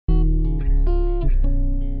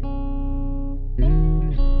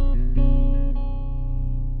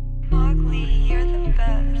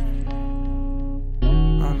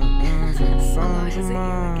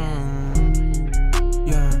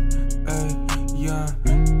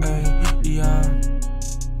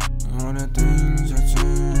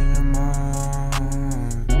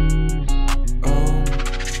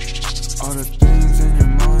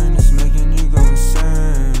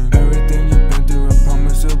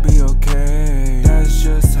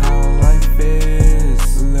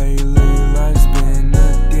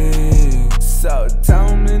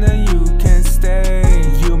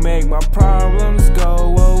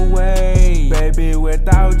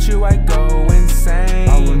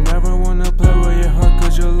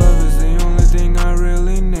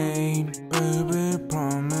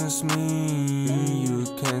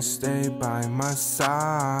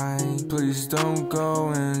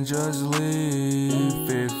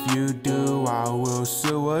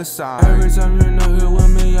suicide. Every time you're not here with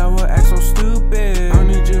me, I will act so stupid. I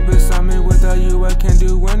need you beside me, without you I can't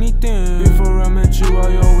do anything. Before I met you,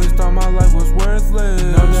 I always thought my life was worthless.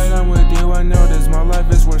 Now that I'm with you, I notice my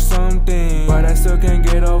life is worth something. But I still can't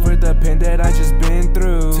get over the pain that I just been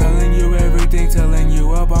through. Telling you everything, telling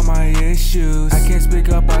you about my issues. I can't speak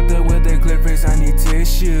up out there with a clear face, I need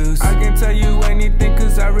tissues. I can tell you anything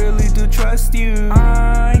cause I really do trust you.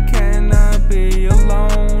 I cannot be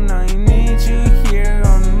alone, I need you here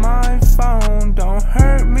on my phone. Don't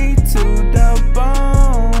hurt me to the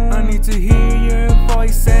bone, I need to hear your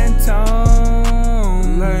voice and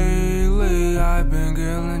tone. Lately I've been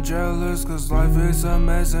getting jealous cause life is a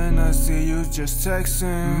mess and I see you just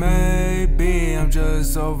texting. Maybe I'm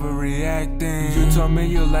just overreacting. You told me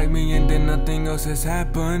you like me and then nothing else is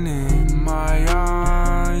happening. My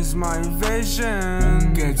eyes, my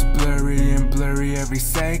vision gets blurry and blurry every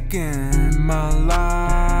second. My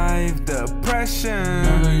life, depression.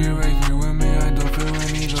 Now that you're right here with me, I don't feel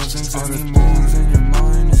any of those things anymore. All the things in your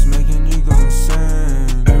mind is making you go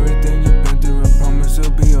insane. Everything you've been through, I promise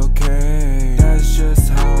it'll be okay. That's just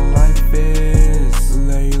how life is.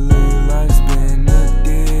 Lately, life's been a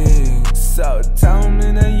dig. So tell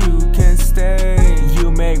me that you can stay.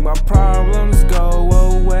 You make my problems go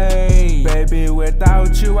away. Baby,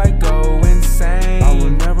 without you, I go insane. I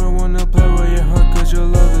will never wanna play with your heart cause your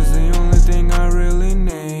love is the only thing I really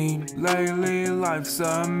need. Lately, life's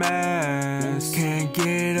a mess. Can't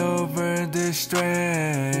get over the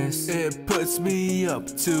stress. It puts me up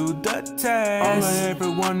to the test. All I ever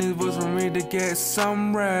wanted was for me to get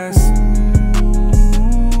some rest.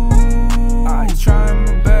 I try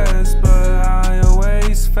my best, but I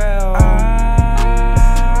always fail.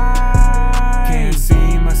 Can't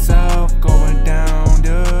see myself going down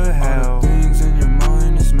to hell. All the things in your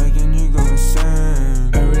mind is making you go insane.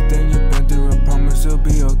 Everything you've been through, I promise it'll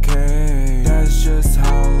be okay. That's just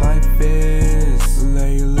how life is.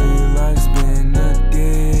 Lately, life's been a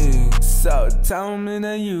dig. So tell me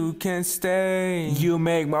that you can stay. You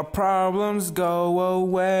make my problems go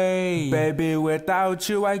away. Baby, without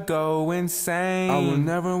you I go insane. I will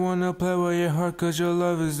never wanna play with your heart cause your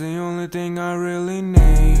love is the only thing I really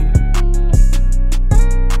need.